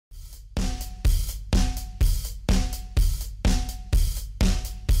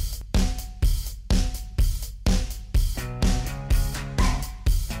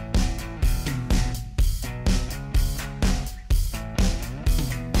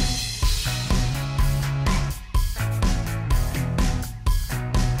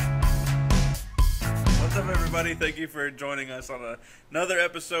everybody. Thank you for joining us on another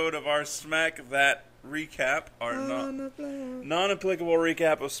episode of our Smack That recap, our non-applicable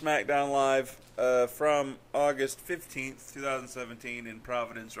recap of SmackDown Live from August 15th, 2017 in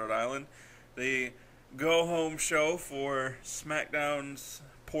Providence, Rhode Island. The go-home show for SmackDown's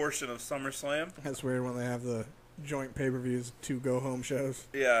portion of SummerSlam. That's weird when they have the joint pay-per-views, 2 go-home shows.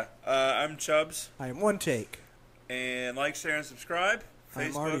 Yeah. I'm Chubbs. I am One Take. And like, share, and subscribe.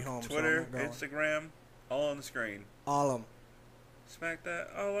 I'm already Facebook, home, Twitter, so I'm not Instagram, all on the screen. All of them. Smack that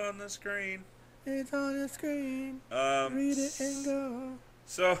all on the screen. It's on the screen. Read it and go.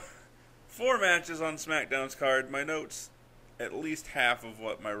 So, 4 matches on SmackDown's card. My notes, at least half of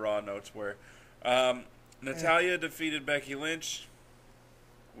what my Raw notes were. Natalya defeated Becky Lynch.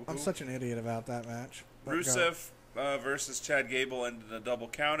 I'm such an idiot about that match. Rusev versus Chad Gable ended in a double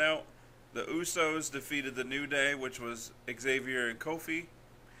countout. The Usos defeated the New Day, which was Xavier and Kofi.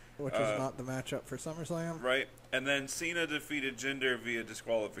 Which was not the matchup for SummerSlam. Right. And then CENA defeated JINDER via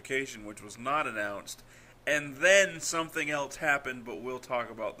disqualification, which was not announced. And then something else happened, but we'll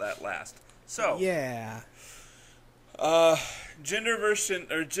talk about that last. So, yeah. JINDER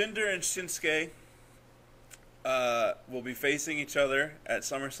and Shinsuke will be facing each other at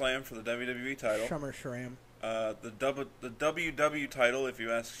SummerSlam for the WWE title. SummerSlam. The WW title, if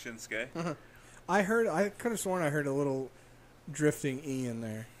you ask Shinsuke. I could have sworn I heard a little drifting E in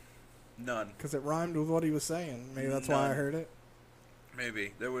there. None. Because it rhymed with what he was saying. Maybe that's why I heard it.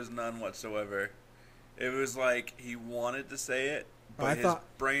 Maybe. There was none whatsoever. It was like he wanted to say it, but his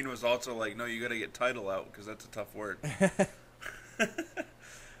brain was also like, no, you got to get title out because that's a tough word.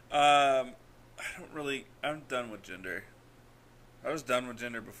 I'm done with JINDER. I was done with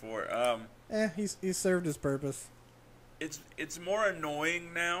JINDER before. He's served his purpose. It's more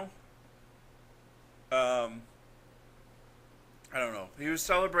annoying now. I don't know. He was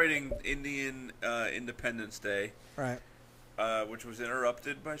celebrating Indian Independence Day, right? Which was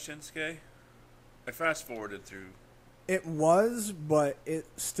interrupted by Shinsuke. I fast forwarded through. It was, but it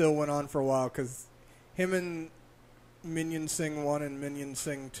still went on for a while because him and Minion Singh 1 and Minion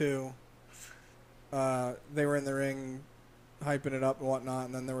Singh 2, they were in the ring hyping it up and whatnot,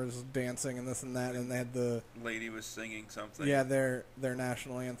 and then there was dancing and this and that, and they had the lady was singing something. Yeah, their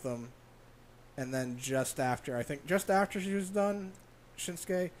national anthem. And then just after she was done,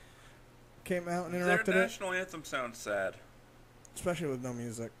 Shinsuke came out and interrupted it. Their national anthem sounds sad, especially with no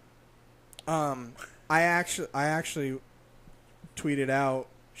music. I actually tweeted out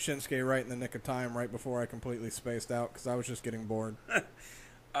Shinsuke right in the nick of time, right before I completely spaced out because I was just getting bored.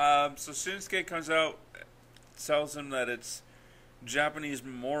 So Shinsuke comes out, tells him that it's Japanese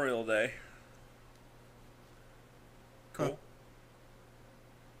Memorial Day. Cool.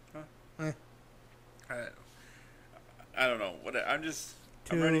 Huh. I don't know.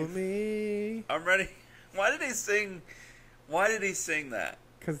 I'm ready. I'm ready. Why did he sing that?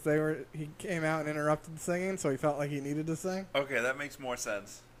 Because he came out and interrupted singing, so he felt like he needed to sing. Okay, that makes more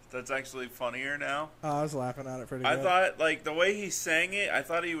sense. That's actually funnier now. Oh, I was laughing at it pretty good. I thought, like, the way he sang it, I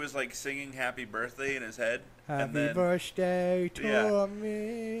thought he was, like, singing Happy Birthday in his head. Happy birthday to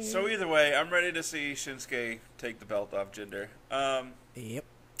me. So either way, I'm ready to see Shinsuke take the belt off JINDER. Yep.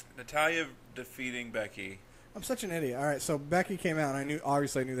 Natalya defeating Becky. I'm such an idiot. All right, so Becky came out, and I knew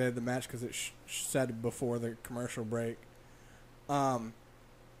they had the match because it said before the commercial break. And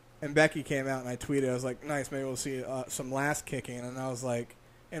Becky came out, and I tweeted, I was like, nice, maybe we'll see some last kicking. And I was like,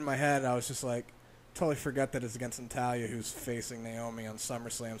 in my head, I was just like, totally forget that it's against Natalya, who's facing Naomi on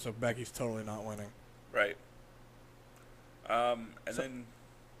SummerSlam, so Becky's totally not winning. Right. Then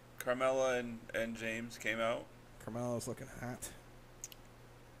Carmella and James came out. Carmella's looking hot.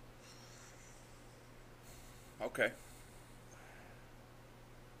 Okay.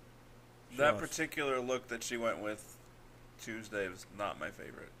 That particular look that she went with Tuesday was not my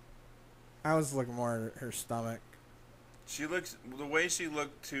favorite. I was looking more at her stomach. The way she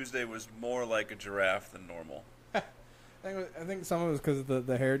looked Tuesday was more like a giraffe than normal. I think some of it was because of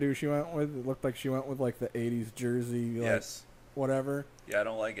the hairdo she went with. It looked like she went with like the 80s jersey, like, yes, whatever. Yeah, I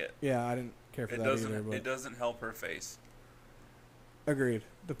don't like it. Yeah, I didn't care for that either. But it doesn't help her face. Agreed,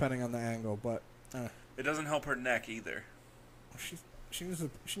 depending on the angle, but it doesn't help her neck either. She needs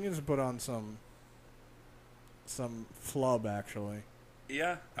to put on some flub, actually.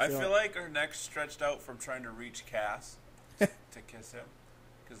 Yeah, I feel like her neck's stretched out from trying to reach Cass to kiss him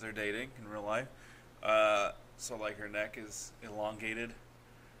because they're dating in real life. So like her neck is elongated.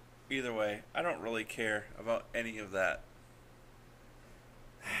 Either way, I don't really care about any of that.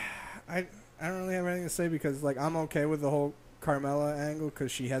 I don't really have anything to say because like I'm okay with the whole Carmella angle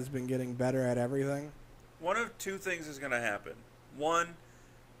because she has been getting better at everything. One of two things is going to happen. One,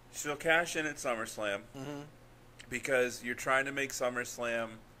 she'll cash in at SummerSlam. Mm-hmm. because you're trying to make SummerSlam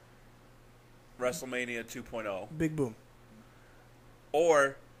WrestleMania 2.0. Big boom.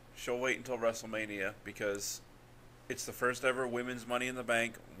 Or she'll wait until WrestleMania because it's the first ever women's Money in the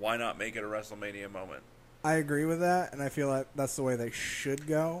Bank. Why not make it a WrestleMania moment? I agree with that, and I feel like that's the way they should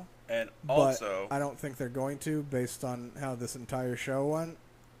go. And also, but I don't think they're going to, based on how this entire show went.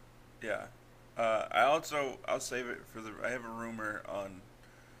 Yeah. I'll save it for I have a rumor on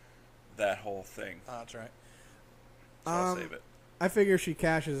that whole thing. Oh, that's right. So I'll save it. I figure she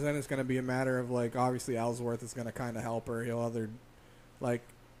cashes in, it's going to be a matter of, like, obviously Ellsworth is going to kind of help her. He'll either, like,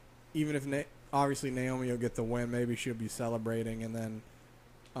 even if obviously Naomi will get the win, maybe she'll be celebrating, and then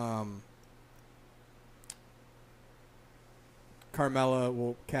Carmella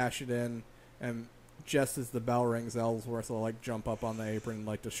will cash it in, and just as the bell rings, Ellsworth will, like, jump up on the apron and,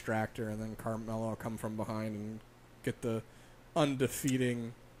 like, distract her, and then Carmella will come from behind and get the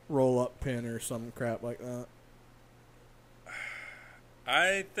undefeating roll-up pin or some crap like that.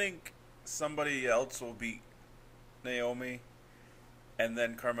 I think somebody else will beat Naomi, and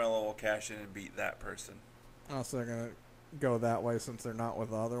then Carmella will cash in and beat that person. Oh, so they're going to go that way since they're not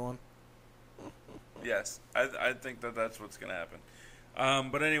with the other one? Yes, I think that's what's going to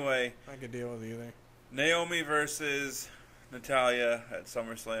happen. But anyway, I could deal with either. Naomi versus Natalya at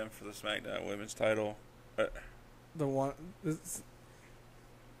SummerSlam for the SmackDown Women's title.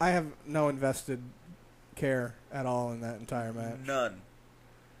 I have no invested care at all in that entire match. None.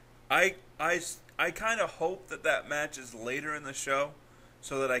 I kind of hope that match is later in the show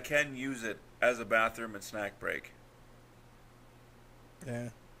so that I can use it as a bathroom and snack break. Yeah.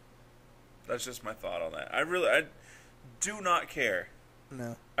 That's just my thought on that. I do not care.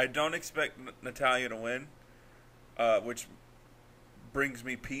 No. I don't expect Natalya to win, which brings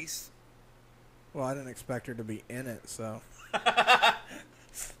me peace. Well, I didn't expect her to be in it, so.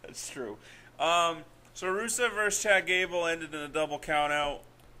 That's true. So Rusev versus Chad Gable ended in a double countout.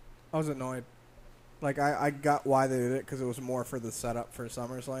 I was annoyed. Like, I got why they did it, because it was more for the setup for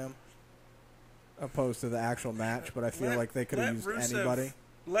SummerSlam, opposed to the actual match, but I feel like they could have used anybody.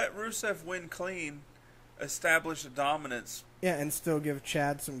 Let Rusev win clean, establish a dominance. Yeah, and still give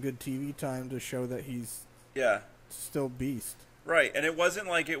Chad some good TV time to show that he's still beast. Right, and it wasn't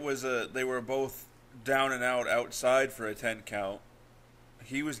like it was they were both down and out outside for a 10 count.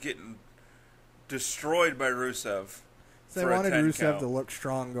 He was getting destroyed by Rusev. So they wanted Rusev to look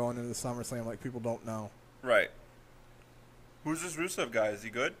strong going into SummerSlam like people don't know. Right. Who's this Rusev guy? Is he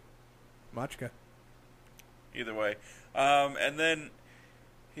good? Machka. Either way. And then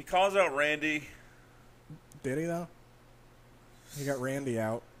he calls out Randy. Did he, though? He got Randy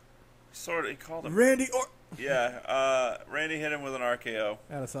out. Sort of. He called him Randy or... Yeah. Randy hit him with an RKO.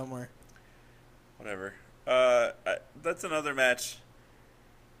 Out of somewhere. Whatever. That's another match.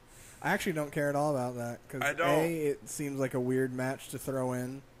 I actually don't care at all about that. Because it seems like a weird match to throw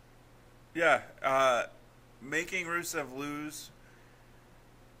in. Yeah. Making Rusev lose,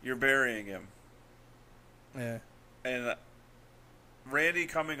 you're burying him. Yeah. And Randy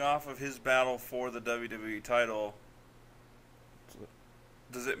coming off of his battle for the WWE title,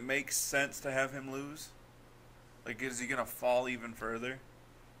 does it make sense to have him lose? Like, is he going to fall even further?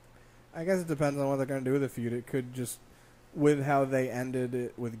 I guess it depends on what they're going to do with the feud. It could just, with how they ended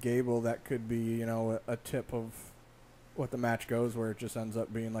it with Gable, that could be, a tip of what the match goes, where it just ends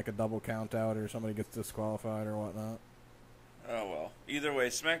up being like a double count out or somebody gets disqualified or whatnot. Oh, well. Either way,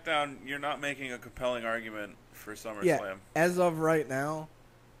 SmackDown, you're not making a compelling argument for SummerSlam. Yeah, as of right now,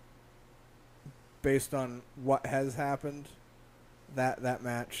 based on what has happened, that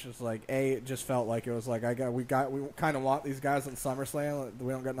match is like, it just felt like it was like, we kind of want these guys in SummerSlam.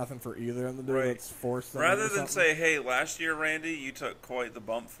 We don't got nothing for either of them to do. Right. Let's force them. Rather than say, hey, last year, Randy, you took quite the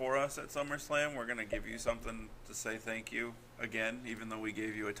bump for us at SummerSlam. We're going to give you something to say thank you again, even though we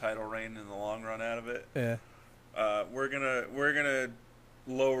gave you a title reign in the long run out of it. Yeah. We're gonna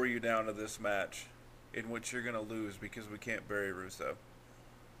lower you down to this match, in which you're gonna lose because we can't bury Rusev.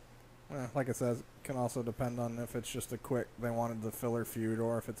 Well, like I said, it can also depend on if it's just they wanted the filler feud,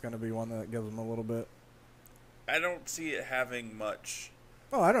 or if it's going to be one that gives them a little bit. I don't see it having much.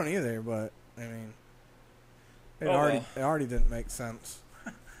 Oh, I don't either, but I mean, it already didn't make sense.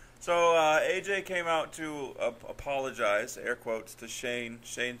 So AJ came out to apologize, air quotes, to Shane.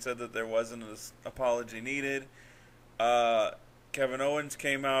 Shane said that there wasn't an apology needed. Kevin Owens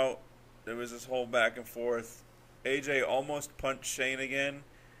came out. There was this whole back and forth. AJ almost punched Shane again,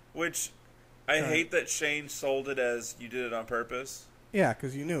 which I hate that Shane sold it as you did it on purpose. Yeah,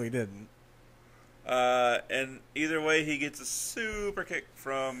 because you knew he didn't. And either way, he gets a super kick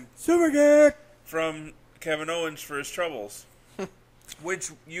from Kevin Owens for his troubles.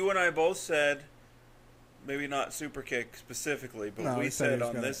 Which you and I both said maybe not super kick specifically, but No, we he said said he was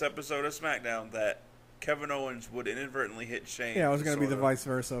on gonna- this episode of SmackDown that Kevin Owens would inadvertently hit Shane. Yeah, it was going to be the vice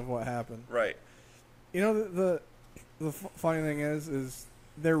versa of what happened. Right. You know, the funny thing is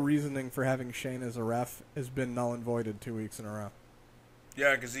their reasoning for having Shane as a ref has been null and voided 2 weeks in a row.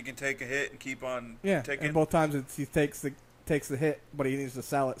 Yeah, because he can take a hit and keep on taking. And both times he takes the hit, but he needs to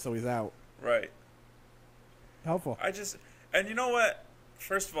sell it, so he's out. Right. Helpful. And you know what?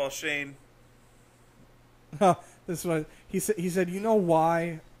 First of all, Shane. This was he said. You know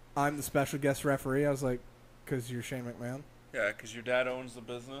why I'm the special guest referee? I was like, because you're Shane McMahon. Yeah, because your dad owns the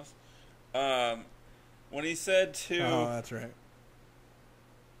business. When he said to... Oh, that's right.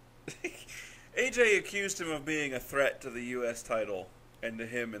 AJ accused him of being a threat to the U.S. title and to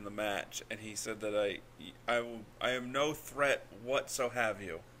him in the match, and he said that I am no threat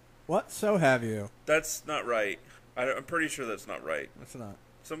whatsoever. What? So have you? That's not right. I'm pretty sure that's not right. That's not.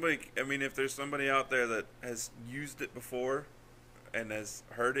 If there's somebody out there that has used it before and has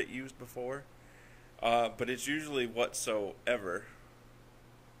heard it used before, but it's usually whatsoever.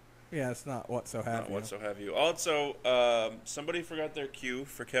 Yeah, it's not what so have Not you. what so have you. Also, somebody forgot their cue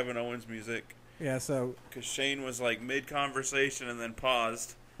for Kevin Owens' music. Yeah, so... Because Shane was like mid-conversation and then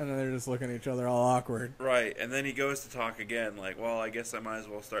paused. And then they're just looking at each other all awkward. Right, and then he goes to talk again, like, well, I guess I might as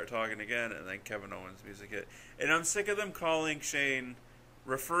well start talking again, and then Kevin Owens' music hit. And I'm sick of them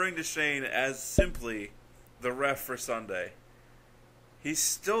referring to Shane as simply the ref for Sunday. He's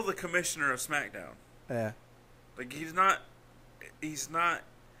still the commissioner of SmackDown. Yeah. Like, he's not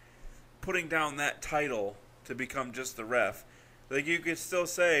putting down that title to become just the ref. Like, you could still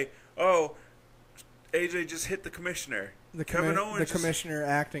say, oh, AJ just hit the commissioner. The commissioner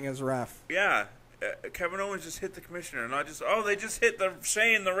acting as ref. Yeah. Kevin Owens just hit the commissioner, not just, oh, they just hit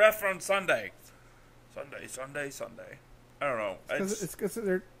Shane, the ref, on Sunday. Sunday. I don't know. It's because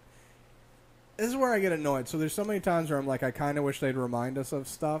they're... This is where I get annoyed. So there's so many times where I'm like, I kind of wish they'd remind us of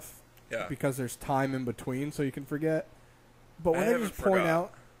stuff. Yeah. Because there's time in between so you can forget. But when they just point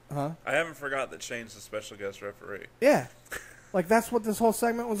out... Huh? I haven't forgot that Shane's the special guest referee. Yeah. Like, that's what this whole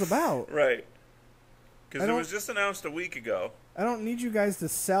segment was about. Right. Because it was just announced a week ago. I don't need you guys to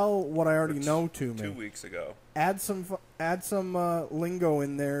sell what I already know to me. 2 weeks ago. Add some lingo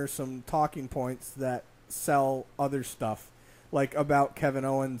in there, some talking points that sell other stuff, like about Kevin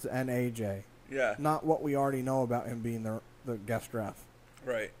Owens and AJ. Yeah. Not what we already know about him being the guest ref.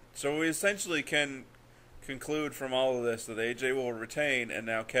 Right. So we essentially can conclude from all of this that AJ will retain, and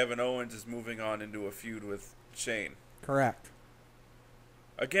now Kevin Owens is moving on into a feud with Shane. Correct.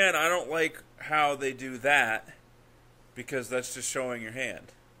 Again, I don't like how they do that, because that's just showing your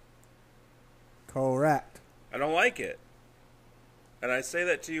hand. Correct. I don't like it. And I say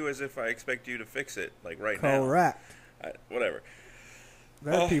that to you as if I expect you to fix it, like right now. Correct. Whatever.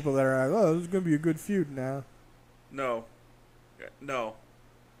 There are people that are like, oh, this is going to be a good feud now. No.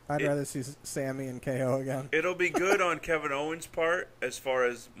 I'd rather see Sammy and KO again. It'll be good on Kevin Owens' part as far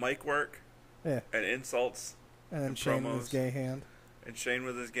as mic work and insults and then Shane with his gay hand. And Shane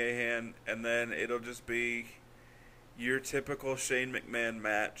with his gay hand. And then it'll just be your typical Shane McMahon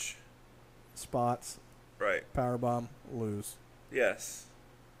match. Spots. Right. Powerbomb. Lose. Yes.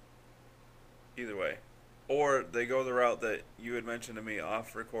 Either way. Or they go the route that you had mentioned to me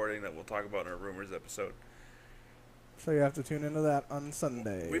off recording that we'll talk about in our Rumors episode. So you have to tune into that on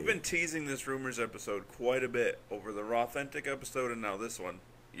Sunday. We've been teasing this Rumors episode quite a bit over the Raw Authentic episode and now this one.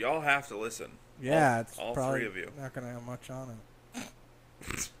 Y'all have to listen. Yeah, it's all probably three of you. Not going to have much on it.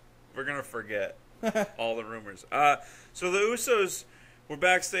 We're going to forget all the rumors. So the Usos were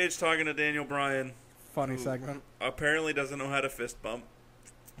backstage talking to Daniel Bryan. Funny segment. Apparently doesn't know how to fist bump.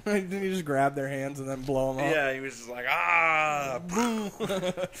 Didn't you just grab their hands and then blow them up? Yeah, he was just like, boom.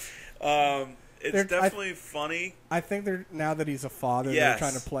 It's definitely funny. I think now that he's a father, they're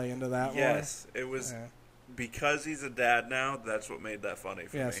trying to play into that more. Yes, it was because he's a dad now, that's what made that funny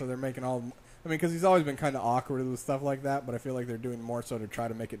for me. Yeah, so they're making because he's always been kind of awkward with stuff like that, but I feel like they're doing more so to try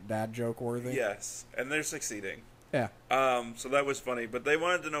to make it dad joke worthy. Yes, and they're succeeding. Yeah. So that was funny, but they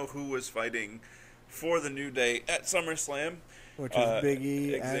wanted to know who was fighting for the New Day at SummerSlam. Which is Big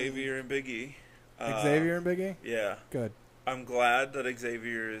E. Xavier and Big E. Xavier and Big E? Yeah. Good. I'm glad that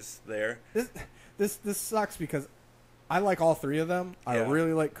Xavier is there. This sucks because I like all three of them. I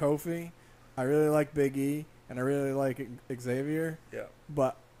really like Kofi. I really like Big E. And I really like Xavier. Yeah.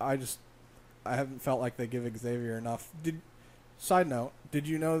 But I haven't felt like they give Xavier enough. Side note, did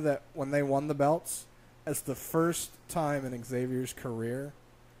you know that when they won the belts, it's the first time in Xavier's career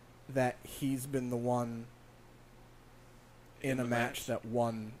that he's been the one in a match that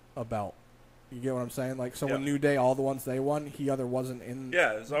won a belt. You get what I'm saying? Like, so Yeah. when New Day, all the ones they won, he either wasn't in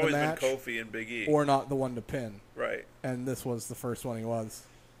Yeah, it's always the been match, Kofi and Big E. or not the one to pin. Right. And this was the first one he was.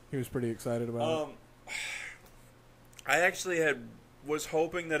 He was pretty excited about it. I actually was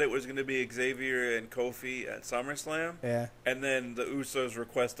hoping that it was going to be Xavier and Kofi at SummerSlam. Yeah. And then the Usos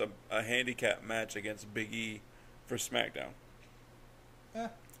request a handicap match against Big E for SmackDown. Yeah.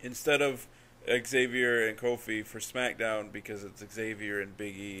 Instead of Xavier and Kofi for SmackDown because it's Xavier and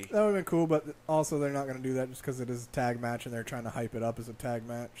Big E. That would have been cool, but also they're not going to do that just because it is a tag match and they're trying to hype it up as a tag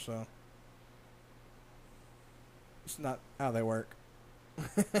match, so it's not how they work.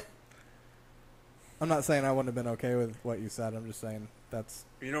 I'm not saying I wouldn't have been okay with what you said. I'm just saying that's...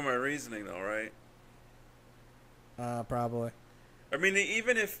 You know my reasoning, though, right? Probably. I mean,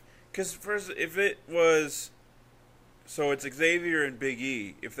 even if... Because first, if it was... So it's Xavier and Big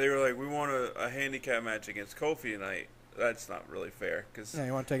E. If they were like, we want a handicap match against Kofi tonight, that's not really fair. Cause, yeah,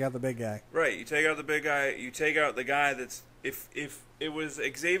 you want to take out the big guy. Right, you take out the big guy. You take out the guy that's... If it was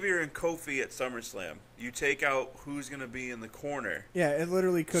Xavier and Kofi at SummerSlam, you take out who's going to be in the corner. Yeah, it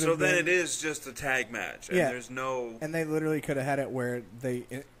literally could have So been... then it is just a tag match. And yeah. there's no... And they literally could have had it where they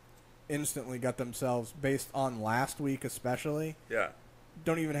instantly got themselves, based on last week especially... Yeah.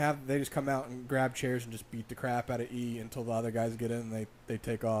 Don't even have... They just come out and grab chairs and just beat the crap out of E until the other guys get in and they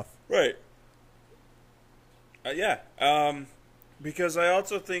take off. Right. Yeah. Because I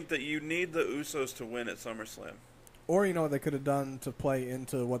also think that you need the Usos to win at SummerSlam. Or, you know what they could have done to play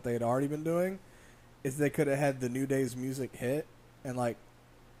into what they had already been doing? Is they could have had the New Day's music hit and, like,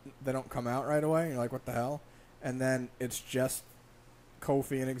 they don't come out right away. And you're like, what the hell? And then it's just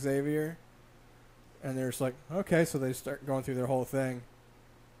Kofi and Xavier. And they're just like, okay, so they start going through their whole thing.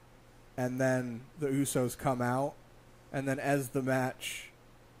 And then the Usos come out. And then as the match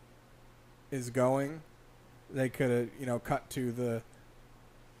is going, they could have, you know, cut to the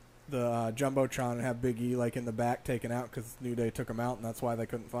Jumbotron and have Big E, like, in the back taken out because New Day took him out, and that's why they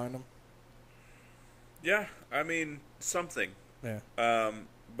couldn't find him. Yeah, I mean, something. Yeah.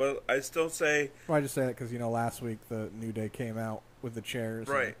 But I still say... Well, I just say that because, you know, last week the New Day came out with the chairs.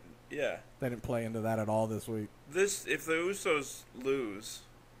 Right, yeah. They didn't play into that at all this week. If the Usos lose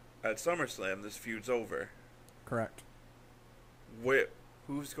at SummerSlam, this feud's over. Correct.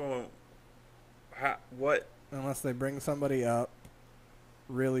 Who's going... what? Unless they bring somebody up,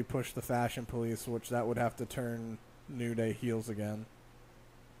 really push the Fashion Police, which that would have to turn New Day heels again.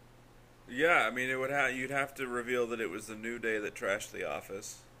 Yeah, I mean, it would you'd have to reveal that it was the New Day that trashed the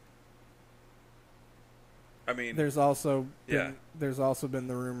Office. I mean, there's also been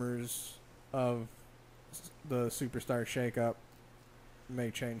the rumors of the Superstar shakeup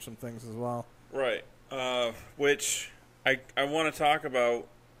may change some things as well. Right. Which I want to talk about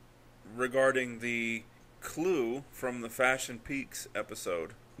regarding the clue from the Fashion Peaks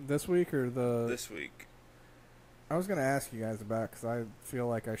episode. This week or this week? I was going to ask you guys about because I feel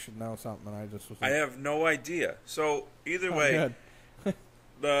like I should know something. I just was. I have no idea. So either way,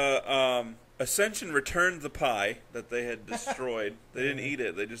 the Ascension returned the pie that they had destroyed. They didn't eat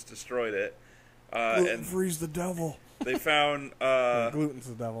it; they just destroyed it. And freeze the devil. They found gluten's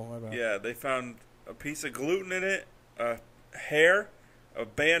the devil. My bad. Yeah, they found a piece of gluten in it, a hair, a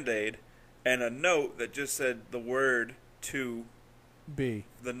Band-Aid, and a note that just said the word "to B."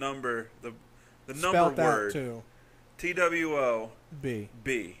 The number, the spelled number word. Out too. TWO B.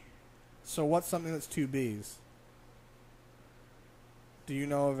 B. So what's something that's two B's? Do you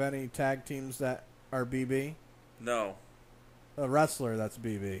know of any tag teams that are BB? No. A wrestler that's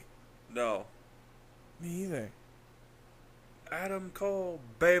BB? No. Me either. Adam Cole,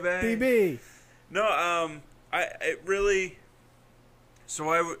 baby. BB. No,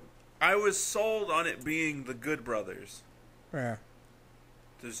 So I was sold on it being the Good Brothers. Yeah.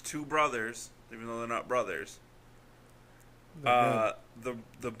 There's two brothers, even though they're not brothers. The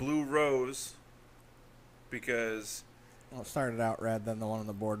Blue Rose, because... Well, it started out red, then the one on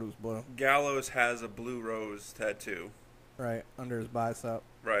the board was blue. Gallows has a blue rose tattoo. Right, under his bicep.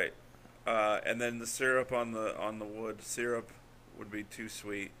 Right. And then the syrup on the wood. Syrup would be too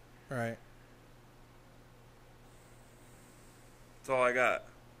sweet. Right. That's all I got.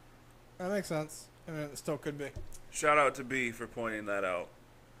 That makes sense. I mean, it still could be. Shout out to B for pointing that out.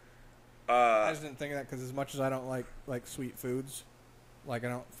 I just didn't think of that because as much as I don't like sweet foods, like I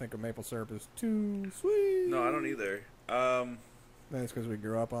don't think of maple syrup is too sweet. No, I don't either. Then it's because we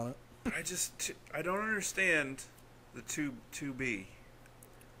grew up on it. I don't understand the 2B.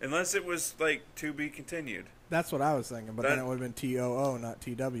 Unless it was like to be continued. That's what I was thinking, but then it would have been TOO, not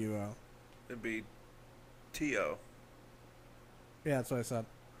TWO. It'd be TO. Yeah, that's what I said.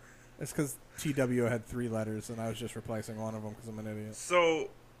 It's because TWO had 3 letters, and I was just replacing one of them because I'm an idiot. So,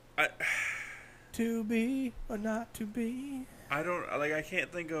 to be or not to be? I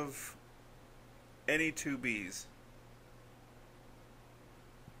can't think of any 2Bs.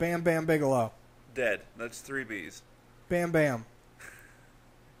 Bam Bam Bigelow. Dead. That's 3Bs. Bam Bam.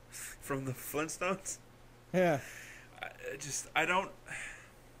 From the Flintstones? Yeah. I don't...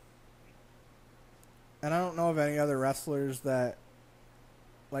 And I don't know of any other wrestlers that,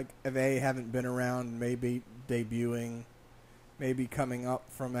 like, if they haven't been around, maybe debuting, maybe coming up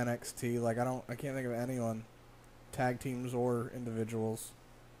from NXT. Like, I can't think of anyone, tag teams or individuals.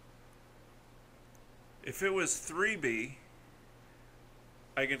 If it was 3B,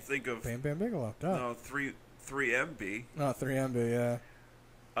 I can think of... Bam Bam Bigelow. Duh. No, 3MB. No, 3MB,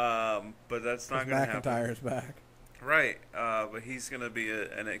 yeah. But that's not going to happen. McIntyre's back. Right, but he's going to be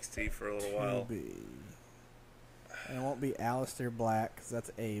at NXT for a little while. 2B. And it won't be Aleister Black, because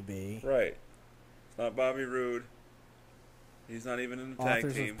that's AB. Right. It's not Bobby Roode. He's not even in the tag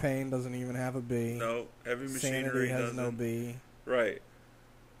Authors team. of Pain doesn't even have a B. No, Heavy Machinery Sanity has doesn't. no B. Right.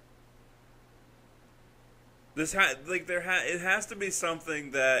 It has to be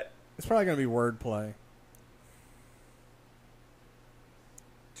something that... It's probably going to be wordplay.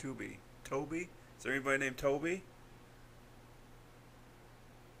 2B. Toby? Is there anybody named Toby?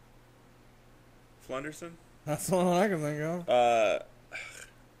 Flunderson? That's the one I can think of.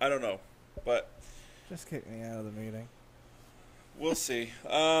 I don't know, but Just kick me out of the meeting. we'll see.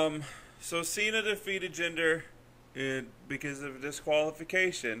 So Cena defeated Jinder because of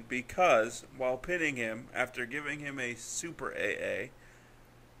disqualification, because while pinning him after giving him a super AA,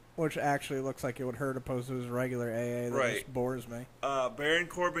 Which actually looks like it would hurt opposed to his regular AA. That Right. just bores me. Baron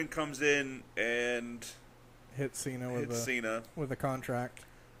Corbin comes in and Hit Cena hits Cena. with a contract.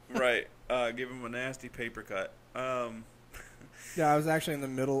 Right. Give him a nasty paper cut. Yeah, I was actually in the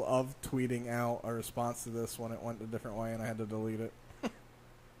middle of tweeting out a response to this when it went a different way, and I had to delete it.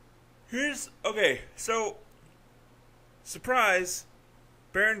 So surprise,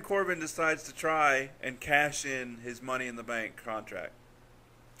 Baron Corbin decides to try and cash in his Money in the Bank contract.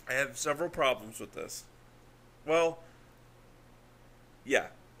 I have several problems with this. Well, yeah.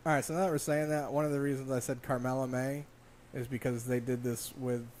 All right, so now that we're saying that, one of the reasons I said Carmella May is because they did this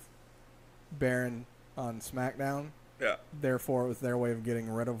with Baron on SmackDown. Yeah. Therefore, it was their way of getting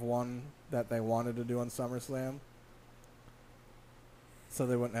rid of one that they wanted to do on SummerSlam. So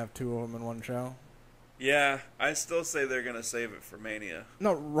they wouldn't have two of them in one show. Yeah, I still say they're going to save it for Mania.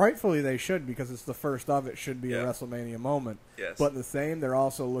 No, rightfully they should, because it's the first of it. Should be a Yeah. WrestleMania moment. Yes. But the same, they're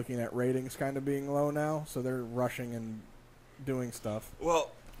also looking at ratings kind of being low now, so they're rushing and doing stuff. Well,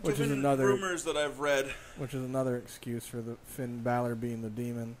 Which is given another rumors that I've read, Which is another excuse for the Finn Balor being the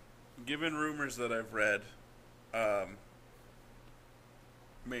demon. given rumors that I've read,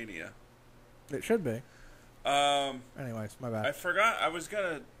 Mania. It should be. Um, Anyways, my bad. I forgot. I was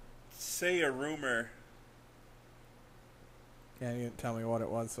gonna say a rumor. Yeah, you didn't tell me what it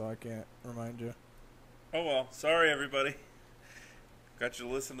was, so I can't remind you. Oh well, sorry everybody. Got you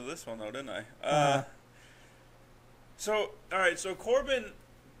to listen to this one though, didn't I? So all right, so Corbin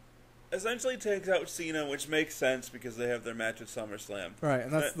essentially takes out Cena, which makes sense because they have their match at SummerSlam. Right,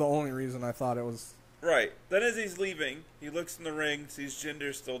 and that's the only reason I thought it was. Right. Then as he's leaving, he looks in the ring, sees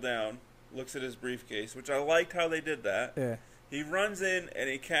Jinder still down, looks at his briefcase, which I liked how they did that. Yeah. He runs in and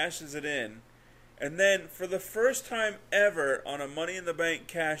he cashes it in. And then, for the first time ever on a Money in the Bank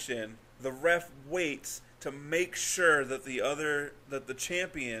cash-in, the ref waits to make sure that the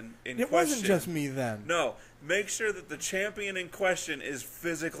champion in question... It wasn't just me then. No. Make sure that the champion in question is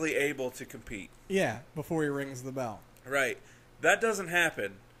physically able to compete. Yeah, before he rings the bell. Right. That doesn't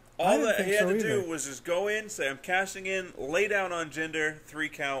happen. I All didn't that think he had so to do either. was just go in, say, I'm cashing in, lay down on Jinder, 3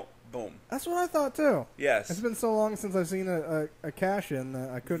 count, boom. That's what I thought, too. Yes. It's been so long since I've seen a cash-in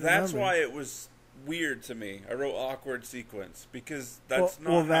that I couldn't That's remember. why it was weird to me. I wrote awkward sequence because that's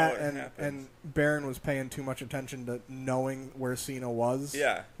well, not that how it and happens. Baron was paying too much attention to knowing where Cena was.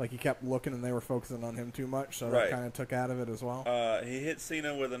 Yeah. Like, he kept looking and they were focusing on him too much, so Right. that kind of took out of it as well. He hit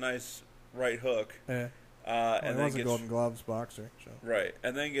Cena with a nice right hook. Yeah. And It then was a gets, Golden Gloves boxer. So. Right.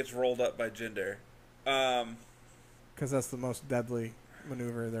 And then gets rolled up by Jinder. Because that's the most deadly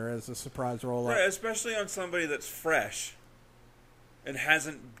maneuver there is, a surprise roll-up. Right, especially on somebody that's fresh and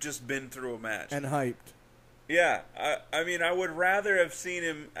hasn't just been through a match. And hyped. Yeah, I mean, I would rather have seen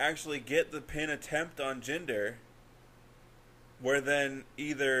him actually get the pin attempt on Jinder, where then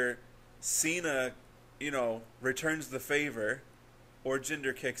either Cena, returns the favor, or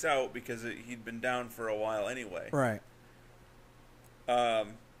Jinder kicks out because he'd been down for a while anyway. Right. I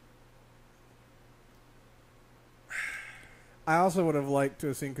also would have liked to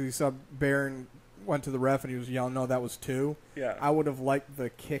have seen, because you saw Baron went to the ref and he was yelling, "No, that was 2." Yeah. I would have liked the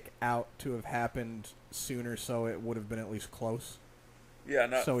kick out to have happened sooner, so it would have been at least close. Yeah,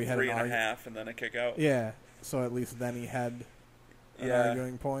 not so he had 3.5 and then a kick out. Yeah, so at least then he had an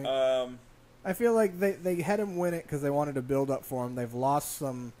arguing point. I feel like they had him win it because they wanted to build up for him. They've lost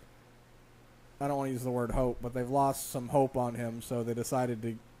some, I don't want to use the word hope, but they've lost some hope on him, so they decided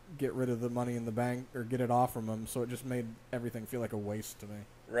to get rid of the money in the bank or get it off from him, so it just made everything feel like a waste to me.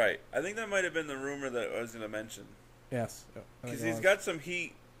 Right. I think that might have been the rumor that I was going to mention. Yes. Because he's got some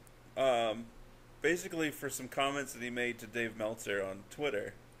heat, basically for some comments that he made to Dave Meltzer on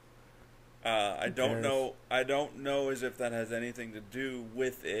Twitter. I don't know as if that has anything to do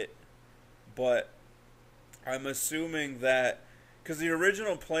with it, but I'm assuming that because the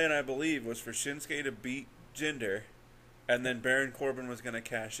original plan, I believe, was for Shinsuke to beat Jinder, and then Baron Corbin was going to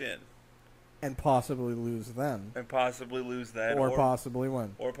cash in. And possibly lose then. And possibly lose that. Or possibly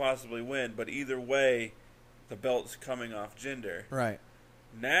win. Or possibly win. But either way, the belt's coming off Jinder. Right.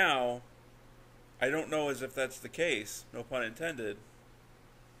 Now, I don't know as if that's the case. No pun intended.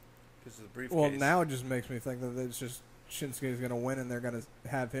 Because of the briefcase. Well, now it just makes me think that it's just Shinsuke's going to win and they're going to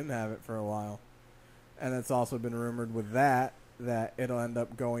have him have it for a while. And it's also been rumored with that it'll end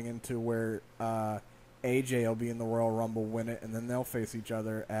up going into where AJ will be in the Royal Rumble, win it, and then they'll face each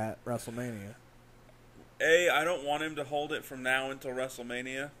other at WrestleMania. I don't want him to hold it from now until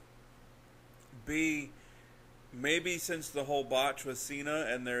WrestleMania. B, maybe since the whole botch with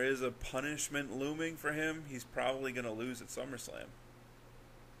CENA and there is a punishment looming for him, he's probably going to lose at SummerSlam.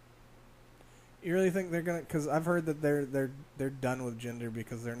 You really think they're gonna? Because I've heard that they're done with Jinder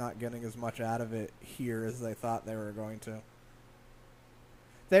because they're not getting as much out of it here as they thought they were going to.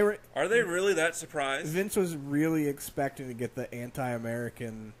 Are they really that surprised? Vince was really expecting to get the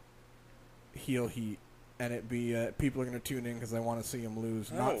anti-American heel heat, and it be people are going to tune in because they want to see him lose,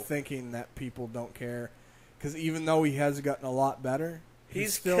 not thinking that people don't care. Because even though he has gotten a lot better,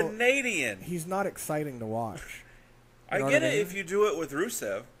 he's still Canadian. He's not exciting to watch. I get it if you do it with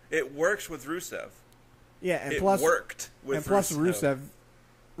Rusev. It works with Rusev. Yeah, and it plus worked with and plus Rusev.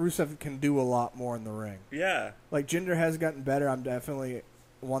 Rusev can do a lot more in the ring. Yeah, like Jinder has gotten better. I'm definitely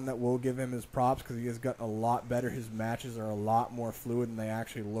one that will give him his props because he has gotten a lot better. His matches are a lot more fluid and they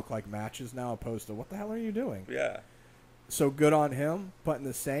actually look like matches now opposed to what the hell are you doing? Yeah. So good on him, but in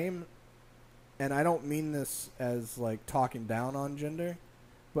the same, and I don't mean this as like talking down on Jinder,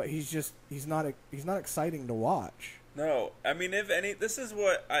 but he's not exciting to watch. No, I mean here's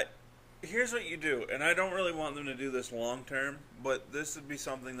what you do, and I don't really want them to do this long term, but this would be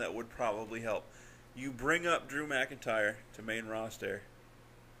something that would probably help. You bring up Drew McIntyre to main roster.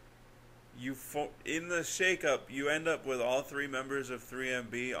 In the shakeup, you end up with all 3 members of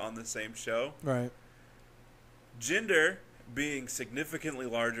 3MB on the same show. Right. Jinder being significantly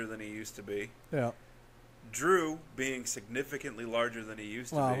larger than he used to be. Yeah. Drew being significantly larger than he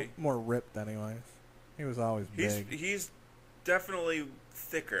used to be. More ripped anyways. He was always big. He's definitely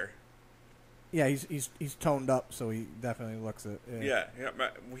thicker. Yeah, he's toned up, so he definitely looks it. Yeah.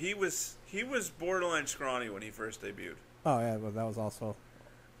 He was borderline scrawny when he first debuted. Oh yeah, but that was also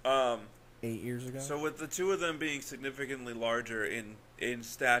 8 years ago. So with the 2 of them being significantly larger in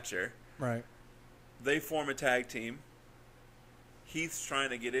stature, right? They form a tag team. Heath's trying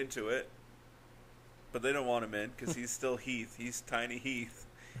to get into it, but they don't want him in because he's still Heath. He's tiny Heath.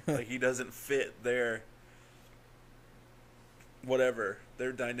 Like he doesn't fit their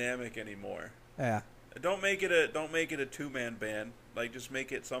dynamic anymore. Yeah. Don't make it a 2-man band. Like just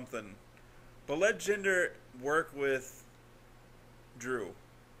make it something. But let Jinder work with Drew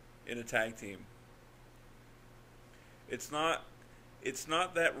in a tag team. It's not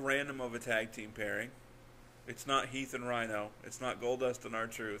that random of a tag team pairing. It's not Heath and Rhino. It's not Goldust and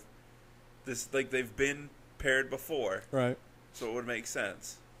R-Truth. They've been paired before. Right. So it would make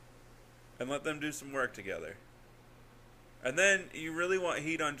sense. And let them do some work together. And then you really want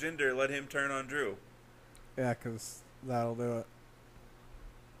heat on Jinder, let him turn on Drew. Yeah, because that'll do it.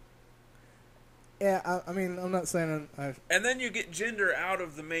 Yeah, I mean, I'm not saying and then you get Jinder out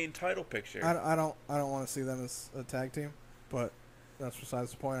of the main title picture. I don't want to see them as a tag team, but that's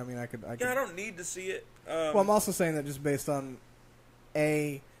besides the point. I mean, I could. Yeah, I don't need to see it. Well, I'm also saying that just based on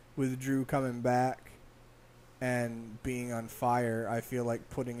with Drew coming back and being on fire, I feel like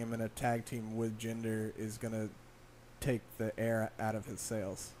putting him in a tag team with Jinder is gonna take the air out of his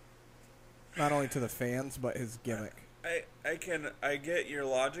sails. Not only to the fans, but his gimmick. I get your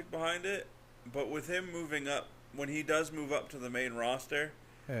logic behind it. But with him moving up, when he does move up to the main roster,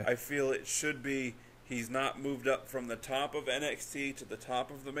 yeah. I feel it should be He's not moved up from the top of NXT to the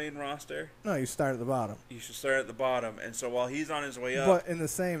top of the main roster. No, you start at the bottom. You should start at the bottom. And so while he's on his way up... But in the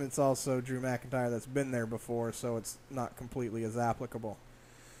same, it's also Drew McIntyre that's been there before, so it's not completely as applicable.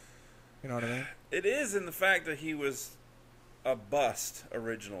 You know what I mean? It is in the fact that he was a bust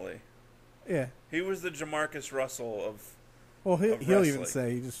originally. Yeah. He was the Jamarcus Russell of Well, he'll wrestling. even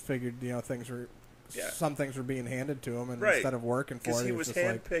say he just figured, things were... Yeah. Some things were being handed to him, and instead of working for it, because he was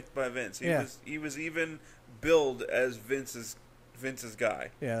handpicked by Vince. He was even billed as Vince's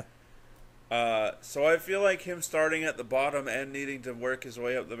guy. Yeah. So I feel like him starting at the bottom and needing to work his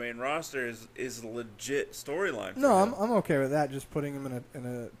way up the main roster is a legit storyline. No, I'm okay with that. Just putting him in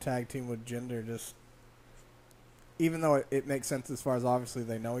a tag team with Jinder, just even though it makes sense as far as obviously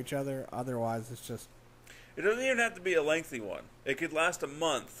they know each other. Otherwise, it's just. It doesn't even have to be a lengthy one. It could last a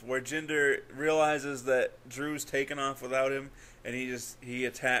month where Jinder realizes that Drew's taken off without him, and he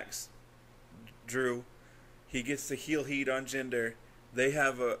attacks Drew. He gets the heel heat on Jinder. They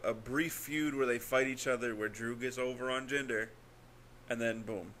have a brief feud where they fight each other, where Drew gets over on Jinder, and then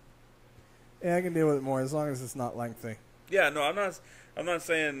boom. Yeah, I can deal with it more as long as it's not lengthy. Yeah, no, I'm not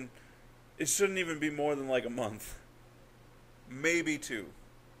saying it shouldn't even be more than like a month, maybe 2.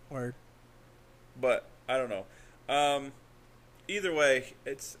 Word. But I don't know. Either way,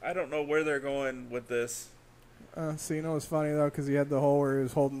 I don't know where they're going with this. CENA was funny though because he had the whole where he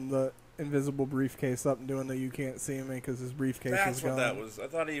was holding the invisible briefcase up and doing the "you can't see me" because his briefcase was gone. That's what that was. I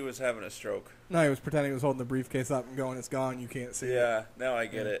thought he was having a stroke. No, he was pretending he was holding the briefcase up and going, "It's gone. You can't see it." Yeah, now I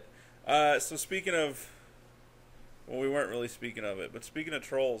get it. So speaking of, well, we weren't really speaking of it, but speaking of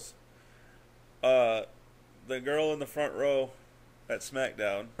trolls, the girl in the front row at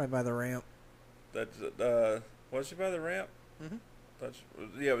SmackDown, right by the ramp. That was she by the ramp?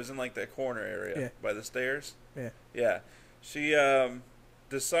 Mm-hmm. Yeah, it was in like that corner area by the stairs. Yeah. She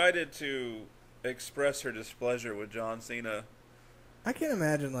decided to express her displeasure with John Cena. I can't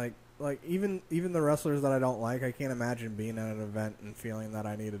imagine like even the wrestlers that I don't like. I can't imagine being at an event and feeling that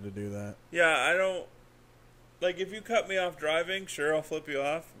I needed to do that. Yeah, I don't like if you cut me off driving. Sure, I'll flip you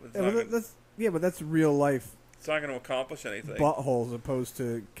off. But that's real life. It's not going to accomplish anything. Buttholes opposed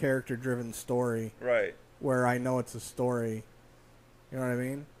to character-driven story. Right. Where I know it's a story. You know what I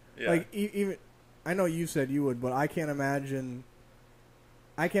mean? Yeah. Like even, I know you said you would, but I can't imagine.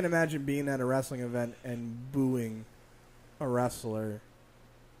 I can't imagine being at a wrestling event and booing a wrestler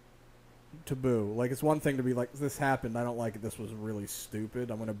to boo. Like it's one thing to be like, "This happened. I don't like it. This was really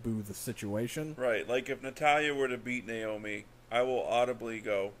stupid. I'm going to boo the situation." Right. Like if Natalya were to beat Naomi, I will audibly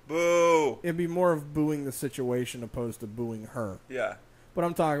go, boo! It'd be more of booing the situation opposed to booing her. Yeah. But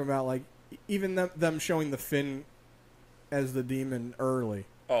I'm talking about, like, even them showing the Finn as the demon early.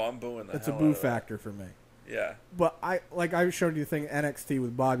 Oh, I'm booing that. It's a boo factor for me. Yeah. But I showed you the thing NXT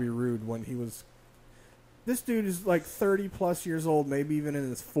with Bobby Roode when he was... This dude is, like, 30-plus years old, maybe even in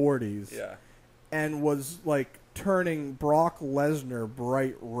his 40s. Yeah. And was, like, turning Brock Lesnar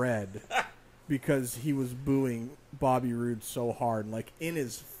bright red because he was booing Bobby Roode so hard, like in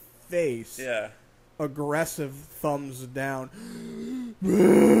his face. Yeah. Aggressive thumbs down.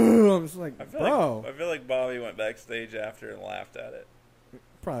 I'm just like, bro. I feel like Bobby went backstage after and laughed at it.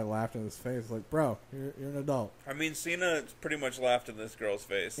 Probably laughed in his face, like, bro, you're an adult. I mean, Cena pretty much laughed in this girl's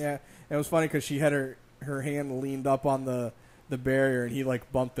face. Yeah, and it was funny because she had her hand leaned up on the barrier, and he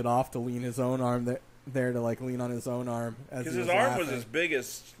like bumped it off to lean his own arm there to like lean on his own arm as because his arm was as big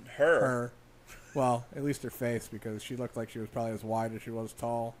as her. Well, at least her face, because she looked like she was probably as wide as she was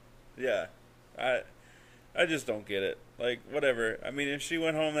tall. Yeah. I just don't get it. Like, whatever. I mean, if she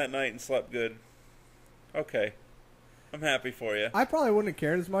went home that night and slept good, okay. I'm happy for you. I probably wouldn't have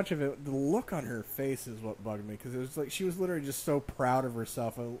cared as much if the look on her face is what bugged me, because it was like she was literally just so proud of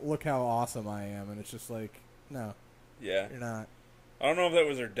herself. Look how awesome I am, and it's just like, no. Yeah. You're not. I don't know if that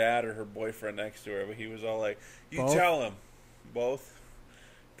was her dad or her boyfriend next to her, but he was all like, you Both? tell him. Both?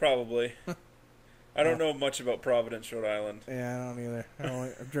 Probably. I don't know much about Providence, Rhode Island. Yeah, I don't either.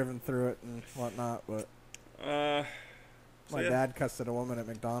 I've driven through it and whatnot, but my dad cussed at a woman at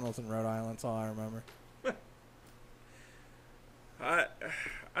McDonald's in Rhode Island. That's all I remember.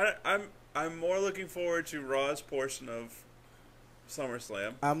 I'm more looking forward to Raw's portion of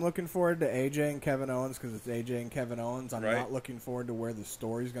SummerSlam. I'm looking forward to AJ and Kevin Owens because it's AJ and Kevin Owens. I'm right. not looking forward to where the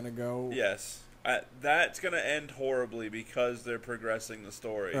story's going to go. Yes. That's going to end horribly because they're progressing the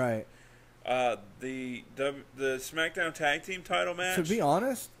story. Right. The SmackDown Tag Team title match. To be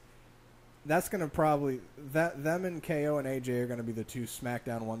honest, that's going to probably them and KO and AJ are going to be the two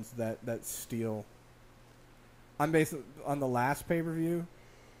SmackDown ones that steal. I'm basically on the last pay-per-view,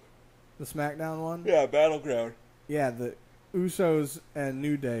 the SmackDown one. Yeah, Battleground. Yeah, Usos and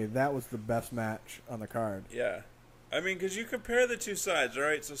New Day, that was the best match on the card. Yeah. I mean, because you compare the two sides, all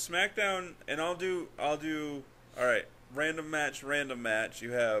right? So SmackDown, and I'll do, all right, random match.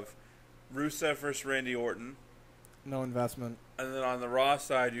 You have Rusev versus Randy Orton. No investment. And then on the Raw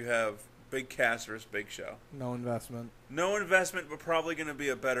side, you have Big Cass versus Big Show. No investment. No investment, but probably going to be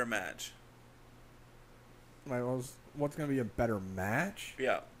a better match. Like, what's going to be a better match?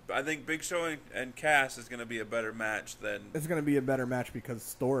 Yeah. I think Big Show and Cass is going to be a better match than... It's going to be a better match because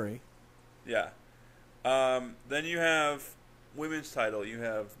story. Yeah. Then you have women's title. You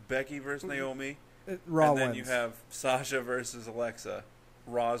have Becky versus Naomi. Raw and then wins. you have Sasha versus Alexa.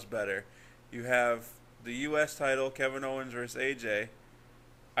 Raw's better. You have the U.S. title, Kevin Owens versus AJ.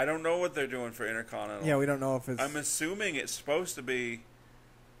 I don't know what they're doing for Intercontinental. Yeah, we don't know if it's... I'm assuming it's supposed to be...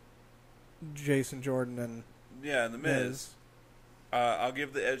 Jason Jordan and... Yeah, and The Miz. I'll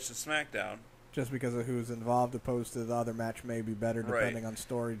give the edge to SmackDown. Just because of who's involved, opposed to the other match may be better depending on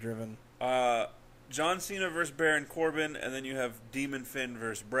story-driven. John Cena versus Baron Corbin, and then you have Demon Finn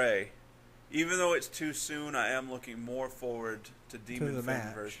versus Bray. Even though it's too soon, I am looking more forward to Demon Finn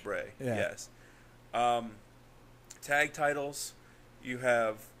match. versus Bray. Yeah. Yes. Tag titles, you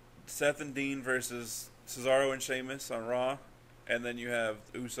have Seth and Dean versus Cesaro and Sheamus on Raw, and then you have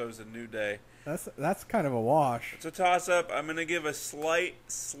Usos and New Day. That's kind of a wash. It's a toss-up. I'm going to give a slight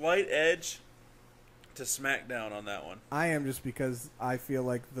edge to SmackDown on that one. I am, just because I feel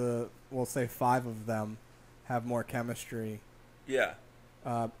like we'll say 5 of them have more chemistry. Yeah.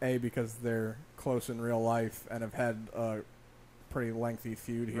 Because they're close in real life and have had a pretty lengthy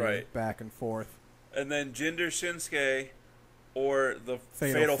feud here, back and forth. And then Jinder, Shinsuke, or the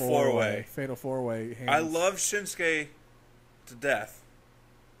Fatal 4-Way. Fatal 4-Way. I love Shinsuke to death.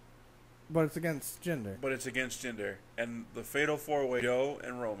 But it's against Jinder. And the Fatal 4-Way, Joe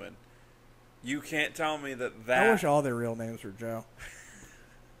and Roman. You can't tell me that... I wish all their real names were Joe.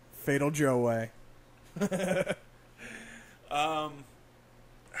 Fatal Joe Way.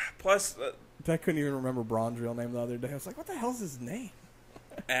 Plus... I couldn't even remember Braun's real name the other day. I was like, what the hell's his name?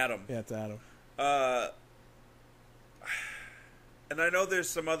 Adam. Yeah, it's Adam. And I know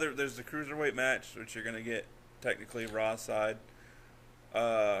there's the Cruiserweight match, which you're going to get technically Raw side.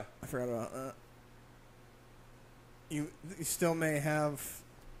 I forgot about that. You still may have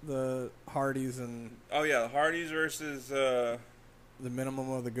the Hardys and... Oh, yeah, the Hardys versus... the minimum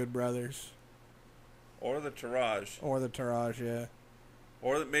of the Good Brothers. Or the Taraj. Yeah.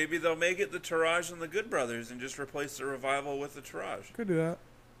 Or maybe they'll make it the Taraj and the Good Brothers and just replace the Revival with the Taraj. Could do that.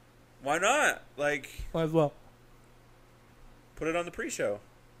 Why not? Might as well. Put it on the pre-show.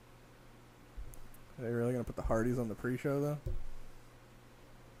 Are they really going to put the Hardys on the pre-show, though?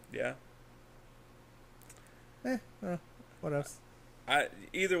 Yeah. What else?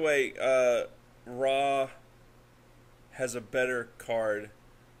 Either way, Raw has a better card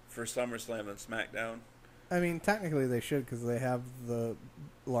for SummerSlam than SmackDown. I mean, technically they should, because they have the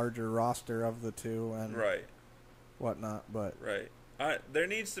larger roster of the two and whatnot. But there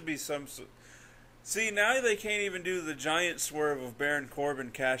needs to be some... See, now they can't even do the giant swerve of Baron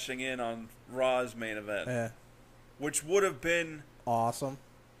Corbin cashing in on Raw's main event. Yeah. Which would have been... awesome.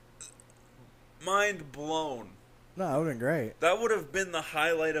 Mind blown. No, that would have been great. That would have been the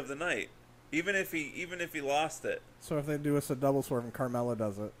highlight of the night. Even if he lost it. So if they do us a double swerve and Carmella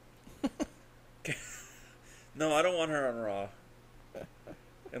does it. No, I don't want her on Raw.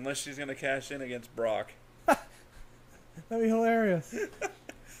 Unless she's going to cash in against Brock. That'd be hilarious.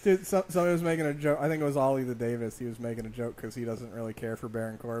 Dude, somebody was making a joke. I think it was Ollie the Davis. He was making a joke because he doesn't really care for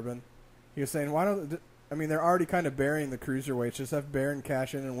Baron Corbin. He was saying, why don't... I mean, they're already kind of burying the Cruiserweights. Just have Baron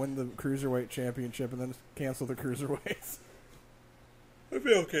cash in and win the Cruiserweight Championship and then cancel the Cruiserweights. I'd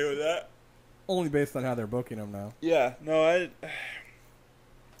be okay with that. Only based on how they're booking them now. Yeah, no,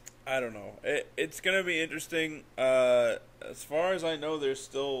 I don't know. It's going to be interesting. As far as I know, they're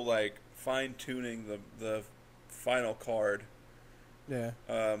still, fine-tuning the final card. Yeah.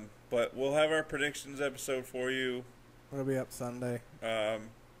 But we'll have our predictions episode for you. It'll be up Sunday.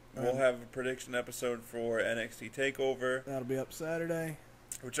 We'll have a prediction episode for NXT TakeOver. That'll be up Saturday.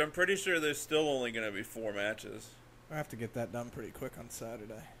 Which I'm pretty sure there's still only going to be 4 matches. I have to get that done pretty quick on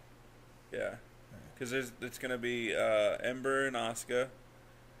Saturday. Yeah. Because it's going to be Ember and Asuka.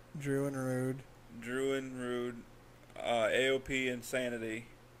 Drew and Rude. AOP and Sanity.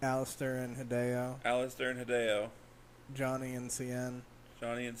 Alistair and Hideo. Johnny and Cien.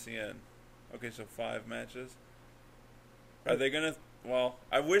 Okay, so 5 matches. Are they going to... Well,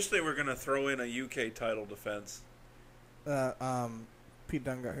 I wish they were going to throw in a UK title defense. Pete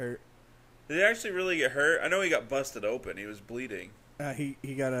Dunne got hurt. Did he actually really get hurt? I know he got busted open. He was bleeding.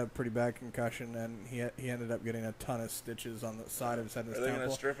 He got a pretty bad concussion, and he ended up getting a ton of stitches on the side of his head and his Are they temple. going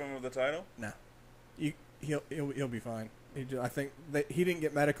to strip him of the title? No, he'll be fine. I think that he didn't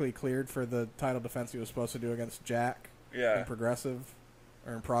get medically cleared for the title defense he was supposed to do against Jack. Yeah. In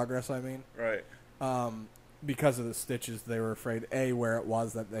Progress, I mean. Right. Because of the stitches, they were afraid where it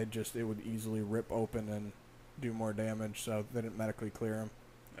was that it would easily rip open and do more damage, so they didn't medically clear him.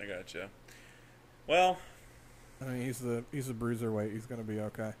 I gotcha. Well, I mean, he's a bruiserweight. He's going to be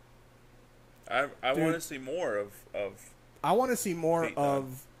okay. I want to see more of I want to see more Pete of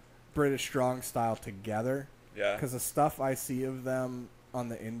Dunne. British Strong Style together. Yeah. Because the stuff I see of them on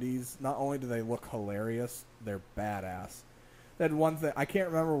the indies, not only do they look hilarious, they're badass. That one thing I can't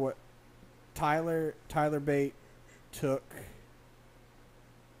remember what Tyler Bate took.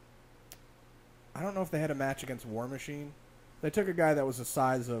 I don't know if they had a match against War Machine. They took a guy that was the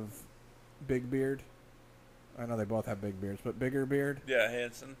size of Big Beard. I know they both have big beards, but bigger beard. Yeah,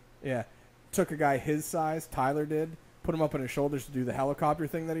 Hanson. Yeah. Took a guy his size, Tyler did, put him up on his shoulders to do the helicopter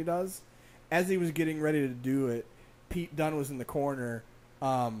thing that he does. As he was getting ready to do it, Pete Dunne was in the corner.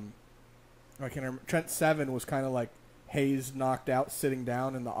 I can't remember. Trent Seven was kind of like hazed, knocked out, sitting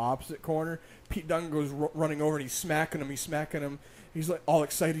down in the opposite corner. Pete Dunne goes running over and he's smacking him. He's like all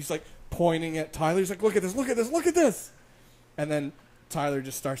excited. He's like pointing at Tyler. He's like, look at this. And then Tyler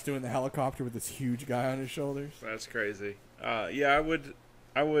just starts doing the helicopter with this huge guy on his shoulders. That's crazy. Yeah,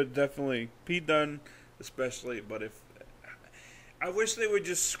 I would definitely Pete Dunne, especially. But if I wish they would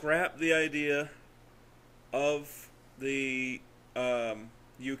just scrap the idea of the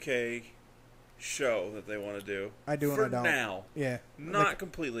UK show that they want to do. I do for and I don't. now. Yeah, Not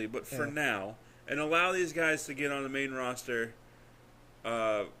completely, but for now, and allow these guys to get on the main roster.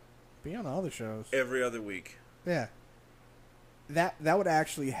 Be on all the shows Every other week. Yeah. That would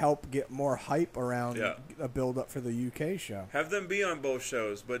actually help get more hype around a build-up for the UK show. Have them be on both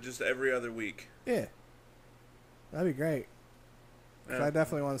shows, but just every other week. Yeah. That'd be great. Yeah. I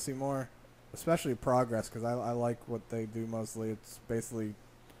definitely want to see more, especially Progress, because I like what they do mostly. It's basically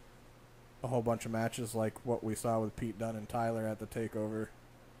a whole bunch of matches like what we saw with Pete Dunne and Tyler at the TakeOver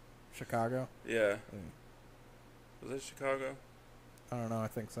Chicago. Yeah. Was it Chicago? I don't know. I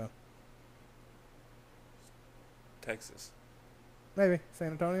think so. Texas. Maybe.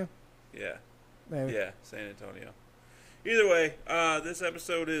 San Antonio? Yeah. Maybe. Yeah, San Antonio. Either way, this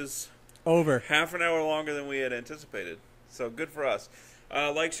episode is over. Half an hour longer than we had anticipated. So good for us.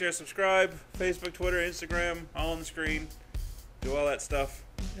 Like, share, subscribe. Facebook, Twitter, Instagram, all on the screen. Do all that stuff.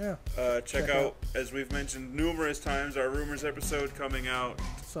 Yeah. Check out, as we've mentioned numerous times, our Rumors episode coming out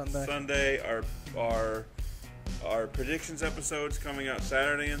Sunday. Our predictions episodes coming out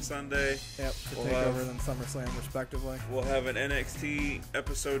Saturday and Sunday. Yep, for TakeOver and SummerSlam, respectively. We'll have an NXT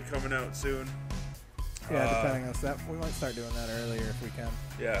episode coming out soon. Yeah, depending on stuff. We might start doing that earlier if we can.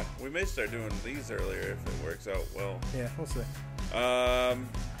 Yeah, we may start doing these earlier if it works out well. Yeah, we'll see.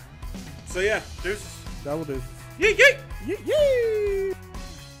 So yeah, deuces. Double deuces. Yay, yay! Yay!